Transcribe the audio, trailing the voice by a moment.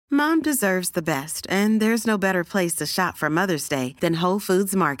Mom deserves the best, and there's no better place to shop for Mother's Day than Whole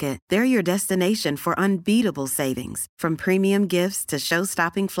Foods Market. They're your destination for unbeatable savings, from premium gifts to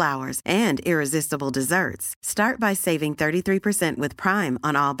show-stopping flowers and irresistible desserts. Start by saving 33% with Prime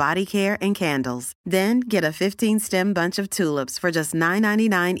on all body care and candles. Then get a 15-stem bunch of tulips for just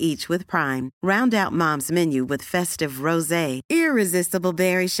 $9.99 each with Prime. Round out Mom's menu with festive rosé, irresistible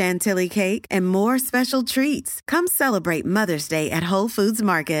berry chantilly cake, and more special treats. Come celebrate Mother's Day at Whole Foods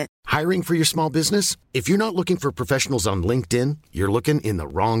Market. Hiring for your small business? If you're not looking for professionals on LinkedIn, you're looking in the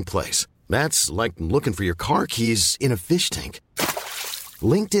wrong place. That's like looking for your car keys in a fish tank.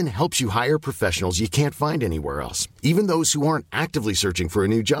 LinkedIn helps you hire professionals you can't find anywhere else, even those who aren't actively searching for a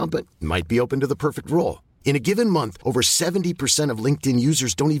new job but might be open to the perfect role. In a given month, over 70% of LinkedIn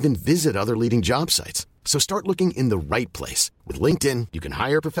users don't even visit other leading job sites. So start looking in the right place. With LinkedIn, you can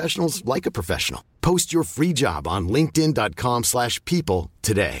hire professionals like a professional. Post your free job on linkedin.com/people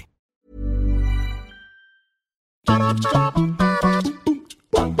today.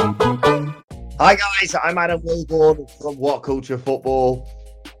 Hi guys, I'm Adam Wilborn from What Culture Football.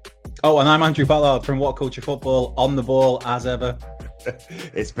 Oh, and I'm Andrew Ballard from What Culture Football, on the ball as ever.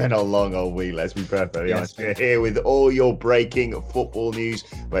 It's been a long old week, let's be perfectly honest. We're here with all your breaking football news.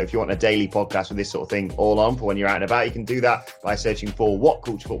 But if you want a daily podcast with this sort of thing all on for when you're out and about, you can do that by searching for What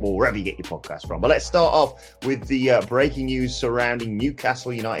Culture Football wherever you get your podcast from. But let's start off with the breaking news surrounding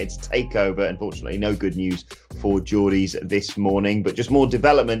Newcastle United's takeover. Unfortunately, no good news for Geordies this morning, but just more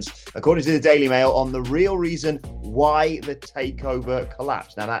developments, according to the Daily Mail, on the real reason why the takeover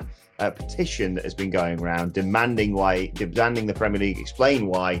collapsed. Now, that petition that has been going around demanding the Premier League explain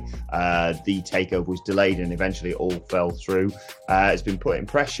why the takeover was delayed and eventually it all fell through. It's been putting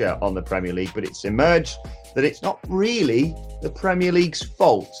pressure on the Premier League, but it's emerged that it's not really the Premier League's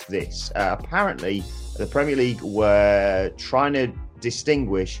fault, this. Apparently, the Premier League were trying to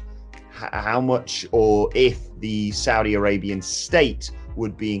distinguish how much or if the Saudi Arabian state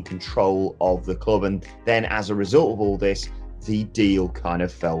would be in control of the club. And then as a result of all this, the deal kind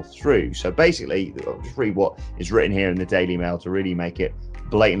of fell through. So basically, I'll just read what is written here in the Daily Mail to really make it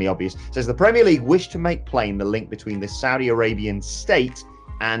blatantly obvious. It says the Premier League wished to make plain the link between the Saudi Arabian state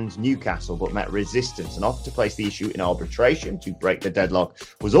and Newcastle, but met resistance. An offer to place the issue in arbitration to break the deadlock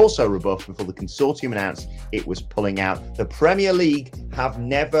was also rebuffed before the consortium announced it was pulling out. The Premier League have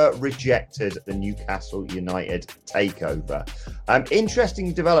never rejected the Newcastle United takeover.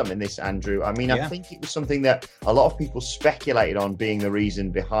 Interesting development, this, Andrew. I mean, I think it was something that a lot of people speculated on being the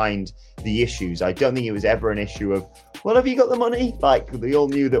reason behind the issues. I don't think it was ever an issue of, well, have you got the money? Like, they all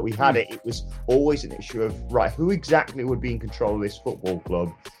knew that we had it. It was always an issue of, right, who exactly would be in control of this football club?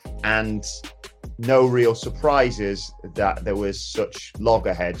 And no real surprises that there was such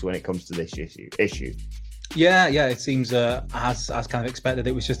loggerheads when it comes to this issue. Yeah, it seems as kind of expected.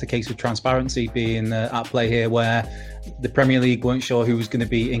 It was just a case of transparency being at play here, where the Premier League weren't sure who was going to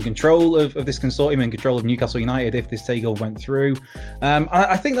be in control of this consortium, in control of Newcastle United if this takeover went through.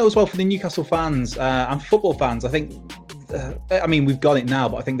 I think that was well for the Newcastle fans and football fans. I think, we've got it now,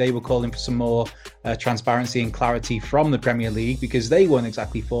 but I think they were calling for some more transparency and clarity from the Premier League, because they weren't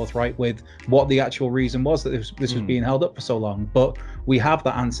exactly forthright with what the actual reason was that this was being held up for so long. But we have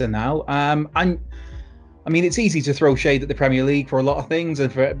that answer now. I mean, it's easy to throw shade at the Premier League for a lot of things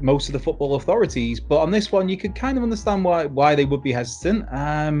and for most of the football authorities, but on this one, you could kind of understand why they would be hesitant.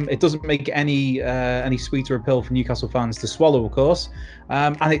 It doesn't make it any sweeter a pill for Newcastle fans to swallow, of course.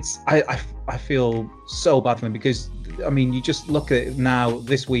 And I feel so bad for them, because I mean, you just look at it now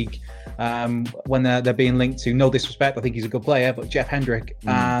this week when they're being linked to, no disrespect, I think he's a good player, but Jeff Hendrick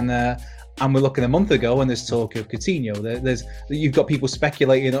and we're looking a month ago and there's talk of Coutinho. You've got people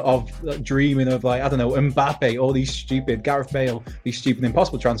speculating of dreaming of, like, I don't know, Mbappe, all these stupid, Gareth Bale, these stupid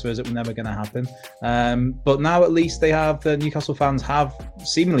impossible transfers that were never going to happen. But now at least the Newcastle fans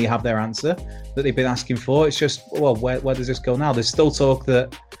seemingly have their answer that they've been asking for. It's just, well, where does this go now? There's still talk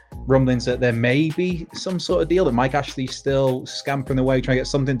rumblings that there may be some sort of deal, that Mike Ashley's still scampering away trying to get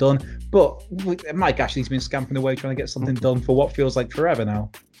something done. But Mike Ashley's been scampering away trying to get something done for what feels like forever now.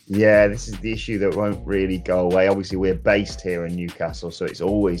 Yeah, this is the issue that won't really go away. Obviously, we're based here in Newcastle, so it's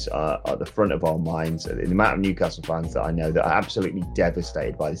always at the front of our minds. The amount of Newcastle fans that I know that are absolutely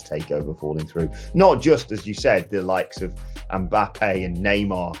devastated by this takeover falling through. Not just, as you said, the likes of Mbappe and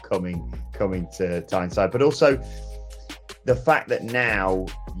Neymar coming to Tyneside, but also the fact that now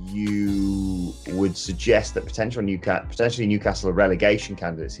you would suggest that potentially Newcastle are relegation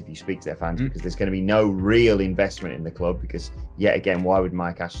candidates if you speak to their fans, because there's going to be no real investment in the club. Because yet again, why would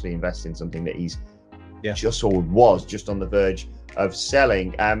Mike Ashley invest in something that he's was just on the verge of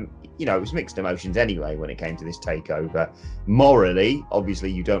selling? it was mixed emotions anyway when it came to this takeover. Morally,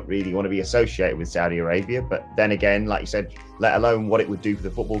 obviously, you don't really want to be associated with Saudi Arabia. But then again, like you said, let alone what it would do for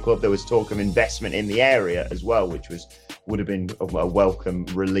the football club, there was talk of investment in the area as well, which would have been a welcome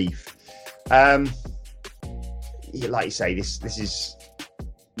relief. Like you say, this is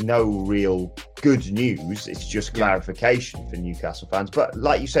no real good news. It's just clarification for Newcastle fans. But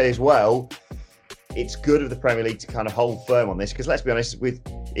like you say as well, it's good of the Premier League to kind of hold firm on this, because let's be honest, with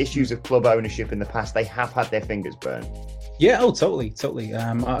issues of club ownership in the past, they have had their fingers burned. Yeah, totally.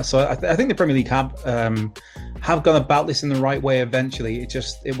 So I think the Premier League have gone about this in the right way eventually.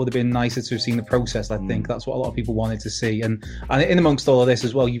 It would have been nicer to have seen the process. I think that's what a lot of people wanted to see. And in amongst all of this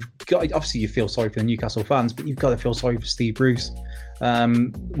as well, you've got, obviously you feel sorry for the Newcastle fans, but you've got to feel sorry for Steve Bruce.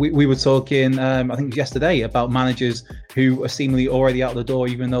 We were talking, I think yesterday, about managers who are seemingly already out the door,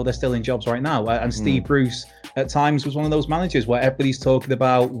 even though they're still in jobs right now. And Steve Bruce, at times, was one of those managers where everybody's talking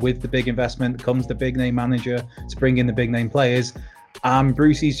about, with the big investment comes the big name manager to bring in the big name players. And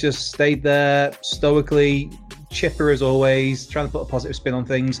Brucey's just stayed there stoically, chipper as always, trying to put a positive spin on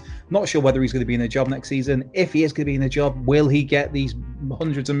things. Not sure whether he's going to be in a job next season. If he is going to be in a job, will he get these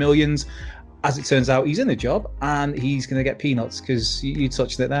hundreds of millions? As it turns out, he's in a job and he's going to get peanuts, because you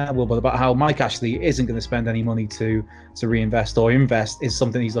touched it there, Will, about how Mike Ashley isn't going to spend any money to reinvest or invest is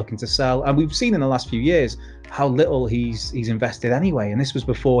something he's looking to sell. And we've seen in the last few years how little he's invested anyway. And this was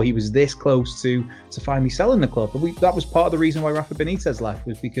before he was this close to finally selling the club. But that was part of the reason why Rafa Benitez left,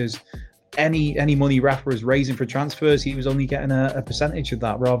 was because any money Rafa was raising for transfers, he was only getting a percentage of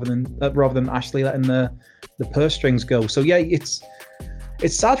that, rather than Ashley letting the purse strings go. So yeah,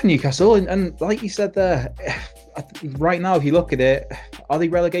 it's sad for Newcastle, and like you said there, right now, if you look at it, are they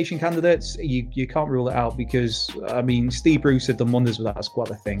relegation candidates? You can't rule it out, because I mean, Steve Bruce had done wonders with that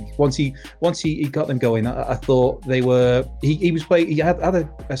squad. I think once he got them going, I thought they were. He was playing. He had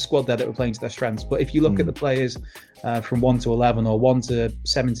a squad there that were playing to their strengths. But if you look at the players from 1 to 11 or 1 to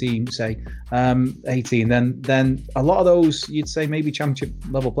 17, say 18, then a lot of those you'd say maybe championship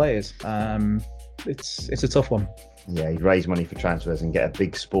level players. It's a tough one. Yeah, he'd raise money for transfers and get a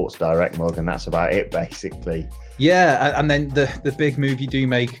big Sports Direct mug, and that's about it, basically. Yeah, and then the big move you do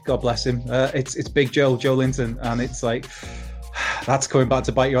make, God bless him, it's Big Joe Linton, and it's like, that's coming back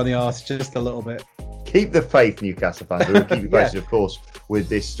to bite you on the arse just a little bit. Keep the faith, Newcastle fans. We'll keep you posted, of course, with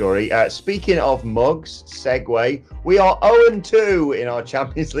this story. Speaking of mugs, segue, we are 0-2 in our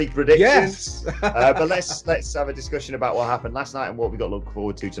Champions League predictions. Yes. But let's have a discussion about what happened last night and what we got to look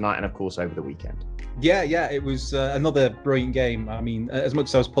forward to tonight, and of course over the weekend. Yeah, it was another brilliant game. I mean, as much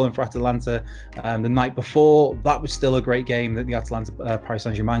as I was pulling for Atalanta the night before, that was still a great game, the Atalanta Paris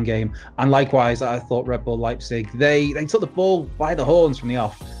Saint-Germain game. And likewise, I thought Red Bull Leipzig, they took the ball by the horns from the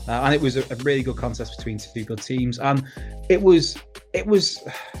off, and it was a really good contest between two good teams. And it was a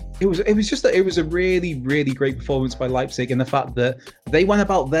really, really great performance by Leipzig, in the fact that they went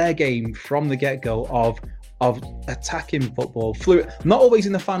about their game from the get-go of attacking football, fluid, not always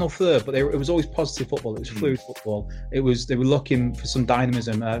in the final third, but it was always positive football. It was fluid football. They were looking for some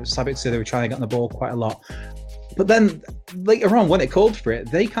dynamism. Sabitzer, they were trying to get on the ball quite a lot. But then later on, when it called for it,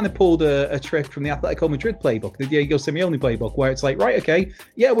 they kind of pulled a trick from the Atletico Madrid playbook, the Diego Simeone playbook, where it's like, right, okay,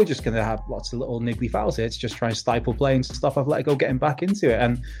 yeah, we're just going to have lots of little niggly fouls here to just try and stifle play and stop Atletico getting back into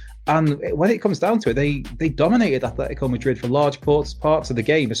it. And when it comes down to it, they dominated Atletico Madrid for large parts of the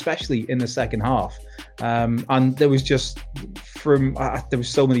game, especially in the second half. And there was just there was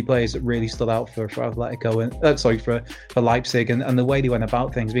so many players that really stood out for Atletico and for Leipzig, and the way they went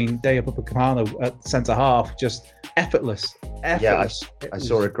about things. I mean, Dayot Upamecano at centre half, just effortless. Yeah, I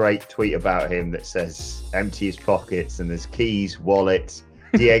saw a great tweet about him that says empty his pockets and there's keys, wallet,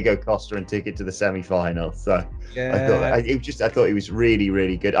 Diego Costa and ticket to the semi-final. So yeah. I thought he was really,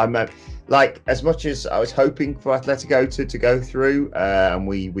 really good. I'm like, as much as I was hoping for Atletico to go through, and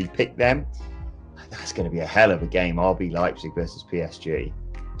we picked them, that's going to be a hell of a game. RB Leipzig versus PSG.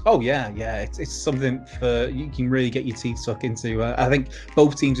 Oh yeah, it's something you can really get your teeth stuck into. I think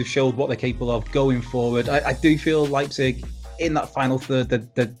both teams have showed what they're capable of going forward. I do feel Leipzig in that final third,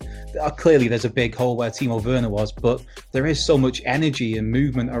 that clearly there's a big hole where Timo Werner was, but there is so much energy and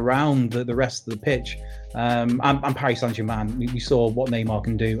movement around the rest of the pitch. And Paris Saint-Germain, we saw what Neymar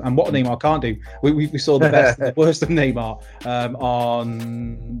can do and what Neymar can't do. We saw the best and the worst of Neymar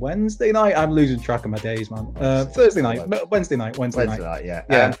on Wednesday night. I'm losing track of my days, man. Wednesday night,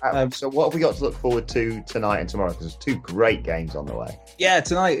 yeah. So what have we got to look forward to tonight and tomorrow? Because there's two great games on the way. Yeah,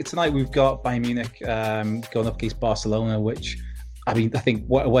 tonight we've got Bayern Munich going up against Barcelona, which, I mean, I think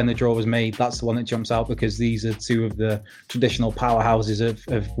when the draw was made, that's the one that jumps out, because these are two of the traditional powerhouses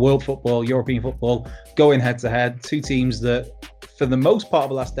of world football, European football, going head to head. Two teams that for the most part of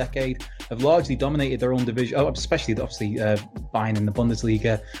the last decade, have largely dominated their own division, especially obviously Bayern in the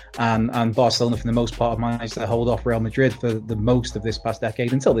Bundesliga, and Barcelona for the most part have managed to hold off Real Madrid for the most of this past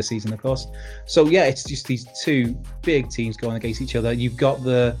decade, until this season, of course. So yeah, it's just these two big teams going against each other. You've got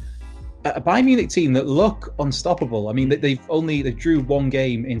a Bayern Munich team that look unstoppable. I mean, they drew one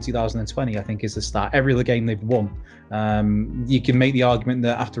game in 2020, I think, is the start. Every other game they've won. You can make the argument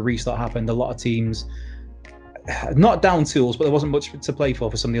that after restart happened, a lot of teams, not down tools, but there wasn't much to play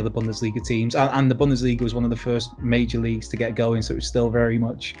for some of the other Bundesliga teams. And the Bundesliga was one of the first major leagues to get going, so it was still very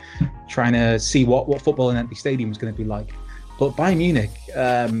much trying to see what football in empty stadium was going to be like. But Bayern Munich,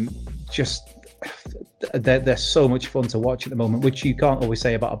 they're so much fun to watch at the moment, which you can't always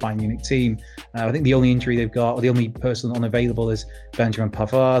say about a Bayern Munich team. I think the only injury they've got, or the only person unavailable, is Benjamin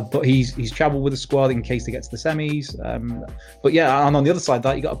Pavard, but he's travelled with the squad in case they get to the semis. But yeah, and on the other side of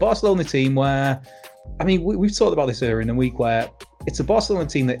that, you got a Barcelona team where, I mean, we've talked about this earlier in the week, where it's a Barcelona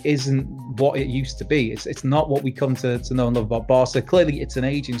team that isn't what it used to be. It's not what we come to know and love about Barca. Clearly, it's an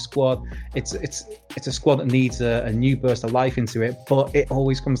aging squad. It's a squad that needs a new burst of life into it. But it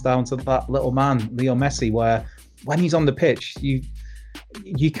always comes down to that little man, Leo Messi, where when he's on the pitch,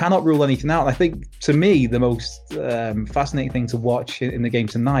 you cannot rule anything out. And I think, to me, the most fascinating thing to watch in the game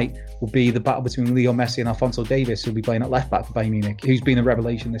tonight will be the battle between Leo Messi and Alphonso Davies, who'll be playing at left back for Bayern Munich, who's been a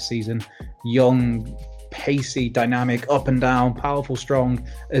revelation this season. Young, pacey, dynamic, up and down, powerful, strong,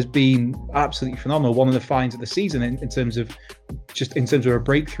 has been absolutely phenomenal. One of the finds of the season in terms of a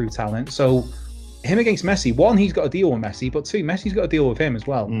breakthrough talent. So him against Messi, one, he's got to deal with Messi, but two, Messi's got to deal with him as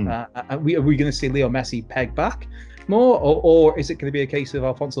well. Are we going to see Leo Messi peg back more, or is it going to be a case of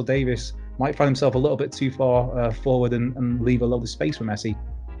Alphonso Davies might find himself a little bit too far forward and leave a load of space for Messi?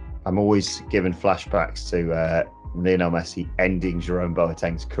 I'm always given flashbacks to Lionel Messi ending Jerome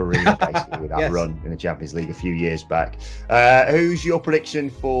Boateng's career basically with that run in the Champions League a few years back. Who's your prediction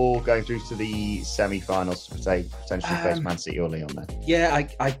for going through to the semi-finals to potentially face Man City or Lyon then? Yeah,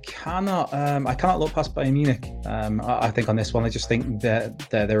 I cannot look past Bayern Munich. I think on this one, I just think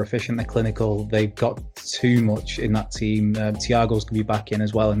they're efficient, they're clinical, they've got too much in that team. Thiago's going to be back in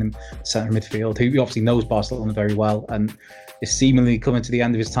as well in the centre midfield, who obviously knows Barcelona very well and is seemingly coming to the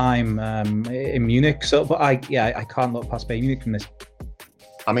end of his time in Munich. So, but I can't look past Bayern Munich from this.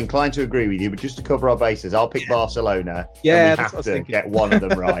 I'm inclined to agree with you, but just to cover our bases, I'll pick Barcelona. Yeah, and we have to get one of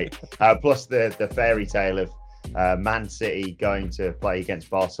them right. Plus the fairy tale of Man City going to play against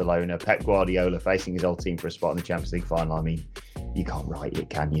Barcelona, Pep Guardiola facing his old team for a spot in the Champions League final. I mean, you can't write it,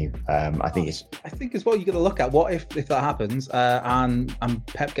 can you? I think as well, you've got to look at what if that happens and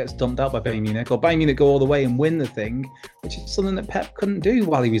Pep gets dumped out by Bayern Munich, or Bayern Munich go all the way and win the thing, which is something that Pep couldn't do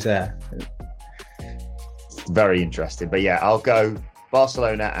while he was there. Very interesting. But yeah, I'll go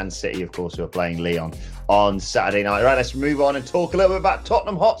Barcelona and City, of course, who are playing Lyon on Saturday night. Right, let's move on and talk a little bit about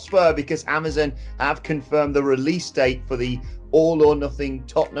Tottenham Hotspur, because Amazon have confirmed the release date for the All or Nothing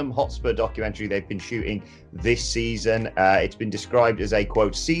Tottenham Hotspur documentary they've been shooting this season. It's been described as a,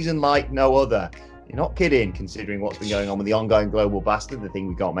 quote, season like no other. You're not kidding, considering what's been going on with the ongoing global bastard, the thing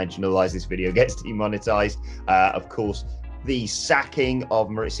we can't mention, otherwise this video gets demonetized. Of course, the sacking of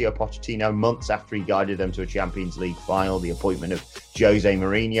Mauricio Pochettino months after he guided them to a Champions League final, the appointment of Jose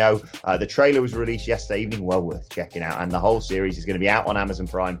Mourinho. The trailer was released yesterday evening, well worth checking out, and the whole series is going to be out on Amazon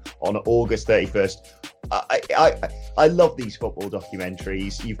Prime on August 31st. I love these football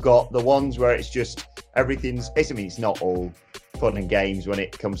documentaries. You've got the ones where it's just it's not all fun and games when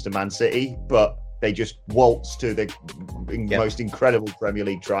it comes to Man City, but they just waltz to the most incredible Premier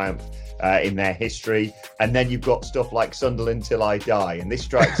League triumph in their history. And then you've got stuff like Sunderland Till I Die. And this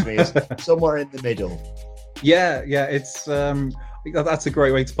strikes me as somewhere in the middle. Yeah, it's that's a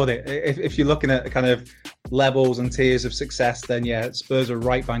great way to put it. If you're looking at kind of levels and tiers of success, then yeah, Spurs are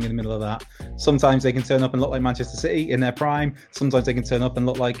right bang in the middle of that. Sometimes they can turn up and look like Manchester City in their prime. Sometimes they can turn up and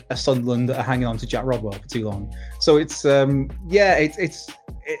look like a Sunderland that are hanging on to Jack Rodwell for too long. So it's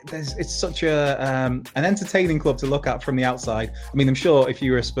such an entertaining club to look at from the outside. I mean, I'm sure if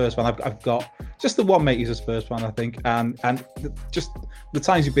you're a Spurs fan, I've got just the one mate who's a Spurs fan, I think, and just the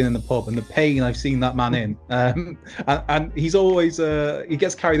times you've been in the pub and the pain I've seen that man in, and he's always he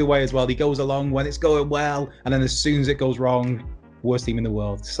gets carried away as well. He goes along when it's going well, and then as soon as it goes wrong, worst team in the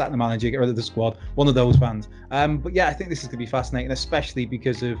world, sack the manager, get rid of the squad. One of those fans. But yeah, I think this is going to be fascinating, especially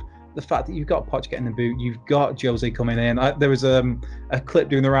because of the fact that you've got Poch getting the boot, you've got Jose coming in. There was a clip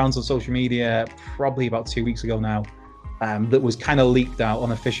doing the rounds on social media probably about 2 weeks ago now, that was kind of leaked out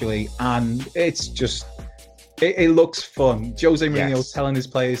unofficially, and it's just it looks fun. Jose Mourinho's telling his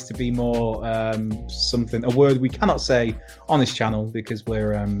players to be more a word we cannot say on this channel because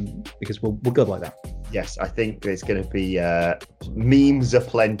we're good like that. Yes, I think there's going to be memes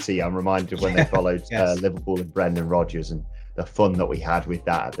aplenty. I'm reminded of when they followed Liverpool and Brendan Rodgers and the fun that we had with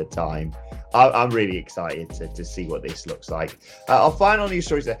that at the time. I'm really excited to see what this looks like. Our final news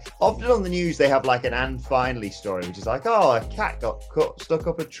stories there. Often on the news, they have like an "and finally" story, which is like, oh, a cat got stuck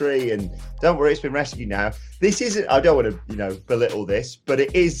up a tree and don't worry, it's been rescued now. This isn't, I don't want to, belittle this, but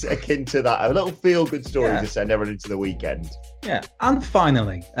it is akin to that, a little feel-good story to send everyone into the weekend. Yeah, and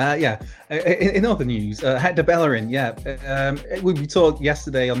finally, in other news, Hector Bellerin, we talked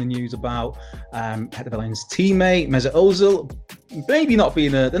yesterday on the news about Hector Bellerin's teammate, Mesut Ozil, maybe not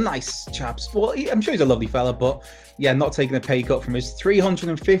being the nice chaps. Well, I'm sure he's a lovely fella, but not taking a pay cut from his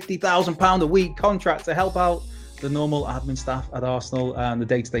 £350,000 a week contract to help out the normal admin staff at Arsenal and the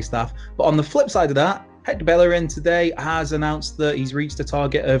day-to-day staff. But on the flip side of that, Hector Bellerin today has announced that he's reached a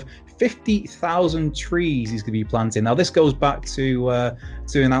target of 50,000 trees he's going to be planting. Now, this goes back to an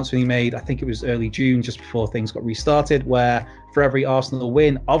announcement he made, I think it was early June, just before things got restarted, where for every Arsenal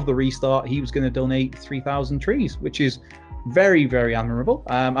win of the restart, he was going to donate 3,000 trees, which is very, very admirable.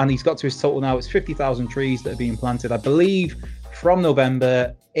 And he's got to his total now. It's 50,000 trees that are being planted, I believe, from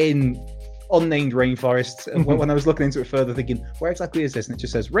November in unnamed rainforests. And when I was looking into it further, thinking, where exactly is this? And it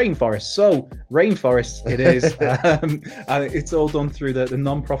just says rainforest. So rainforest it is. And it's all done through the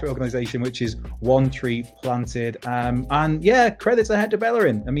non-profit organization, which is One Tree Planted. And credit to Hector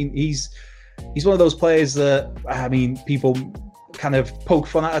Bellerin. I mean, he's one of those players that, people kind of poke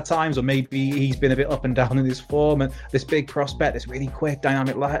fun at times, or maybe he's been a bit up and down in his form, and this big prospect, this really quick,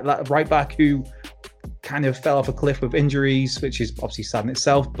 dynamic right back who kind of fell off a cliff with injuries, which is obviously sad in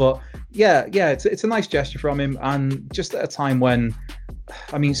itself. But it's a nice gesture from him, and just at a time when,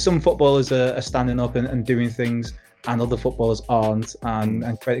 some footballers are standing up and doing things, and other footballers aren't,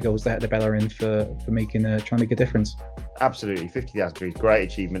 and credit goes to Hector Bellerin for trying to make a difference. Absolutely, 50,000 trees, great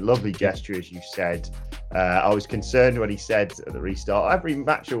achievement, lovely gesture, as you said. I was concerned when he said at the restart, every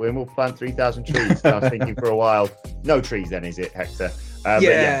match we'll win, we'll plant 3,000 trees. And I was thinking for a while, no trees then, is it, Hector?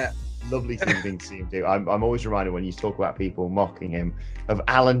 But lovely thing to see him do. I'm always reminded when you talk about people mocking him of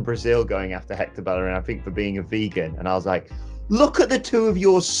Alan Brazil going after Hector Bellerin, I think for being a vegan. And I was like, look at the two of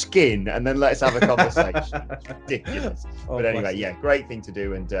your skin and then let's have a conversation. It's ridiculous. But anyway, great thing to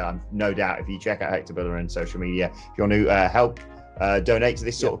do. And no doubt if you check out Hector Bellerin's social media, if you want to help donate to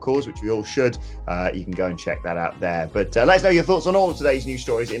this sort of cause, which we all should, you can go and check that out there. But let us know your thoughts on all of today's news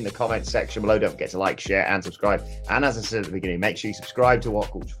stories in the comments section below. Don't forget to like, share and subscribe. And as I said at the beginning, make sure you subscribe to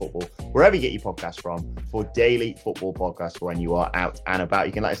What Culture Football wherever you get your podcasts from for daily football podcasts for when you are out and about.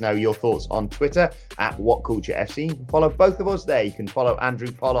 You can let us know your thoughts on Twitter at WhatCultureFC. You can follow both of us there. You can follow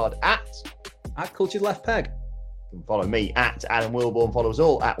Andrew Pollard at Cultured Left Peg. You can follow me at Adam Wilborn. Follow us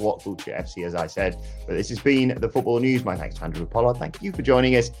all at What Culture FC, as I said. But this has been the Football News. My thanks to Andrew Pollard. Thank you for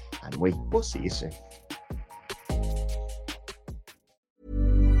joining us, and we will see you soon.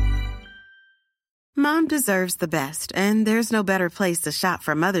 Mom deserves the best, and there's no better place to shop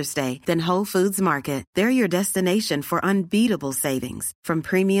for Mother's Day than Whole Foods Market. They're your destination for unbeatable savings, from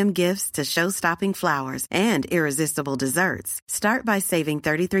premium gifts to show-stopping flowers and irresistible desserts. Start by saving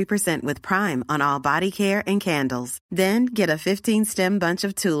 33% with Prime on all body care and candles. Then get a 15-stem bunch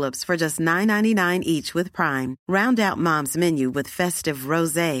of tulips for just $9.99 each with Prime. Round out Mom's menu with festive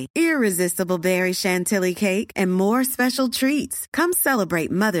rosé, irresistible berry chantilly cake, and more special treats. Come celebrate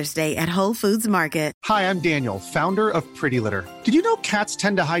Mother's Day at Whole Foods Market. Hi, I'm Daniel, founder of Pretty Litter. Did you know cats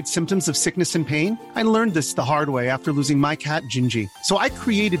tend to hide symptoms of sickness and pain? I learned this the hard way after losing my cat, Gingy. So I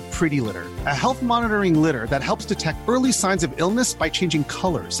created Pretty Litter, a health monitoring litter that helps detect early signs of illness by changing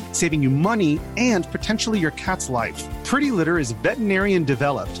colors, saving you money and potentially your cat's life. Pretty Litter is veterinarian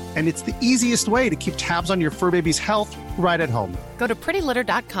developed, and it's the easiest way to keep tabs on your fur baby's health right at home. Go to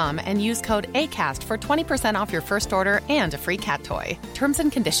prettylitter.com and use code ACAST for 20% off your first order and a free cat toy. Terms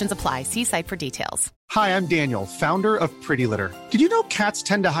and conditions apply. See site for details. Hi, I'm Daniel, founder of Pretty Litter. Did you know cats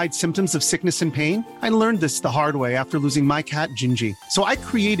tend to hide symptoms of sickness and pain? I learned this the hard way after losing my cat, Gingy. So I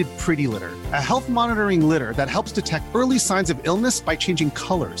created Pretty Litter, a health monitoring litter that helps detect early signs of illness by changing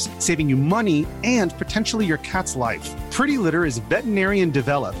colors, saving you money and potentially your cat's life. Pretty Litter is veterinarian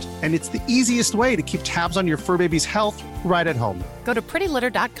developed, and it's the easiest way to keep tabs on your fur baby's health right at home. Go to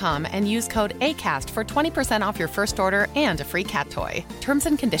prettylitter.com and use code ACAST for 20% off your first order and a free cat toy. Terms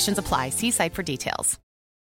and conditions apply. See site for details.